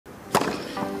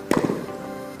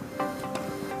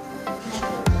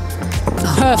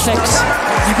Perfect.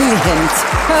 Brilliant.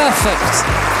 Perfect.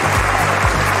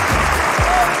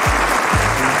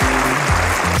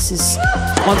 This is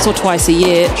once or twice a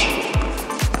year.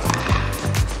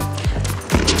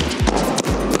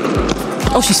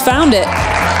 Oh, she's found it.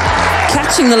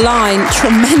 Catching the line.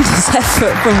 Tremendous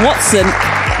effort from Watson.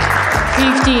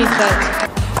 50.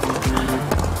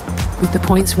 With the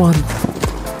points won.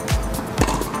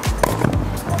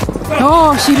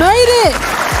 Oh, she made it!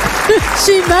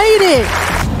 She made it!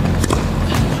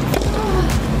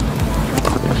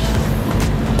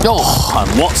 Oh,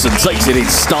 and Watson takes it in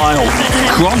style.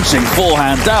 Crunching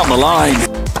forehand down the line.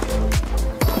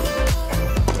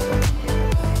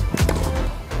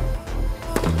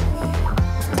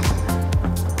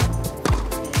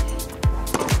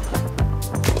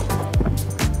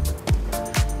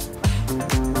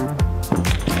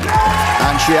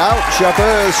 And she out,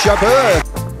 Chabert, Chabert.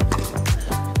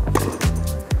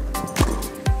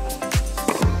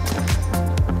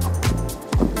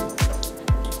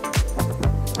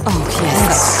 Oh,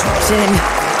 yes, that's in.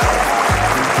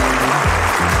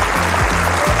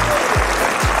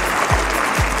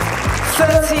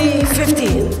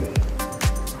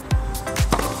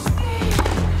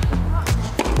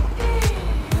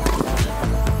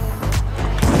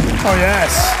 Oh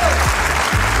yes.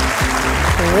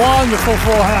 Wonderful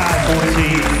forehand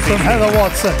from Heather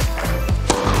Watson.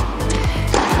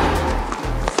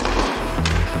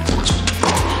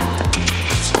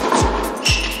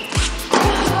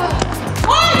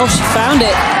 Oh, she found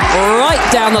it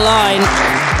right down the line.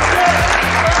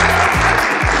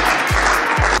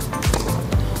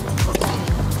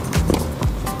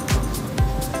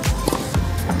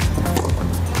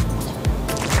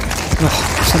 Oh,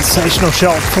 sensational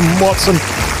shot from Watson.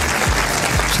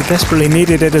 She desperately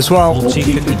needed it as well.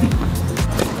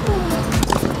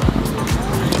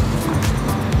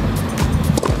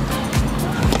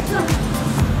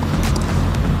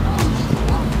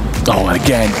 Oh, and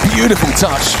again, beautiful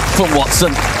touch from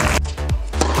Watson.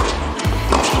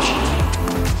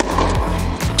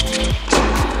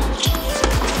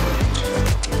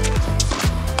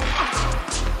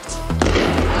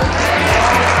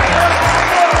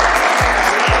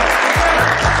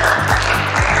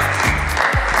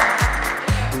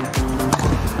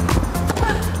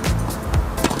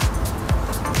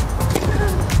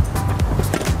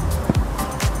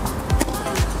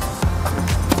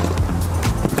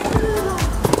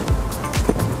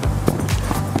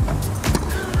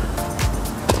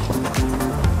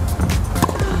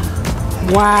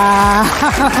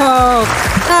 Wow,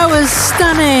 that was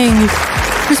stunning,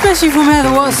 especially from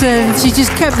Heather Watson. She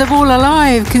just kept the ball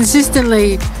alive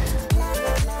consistently.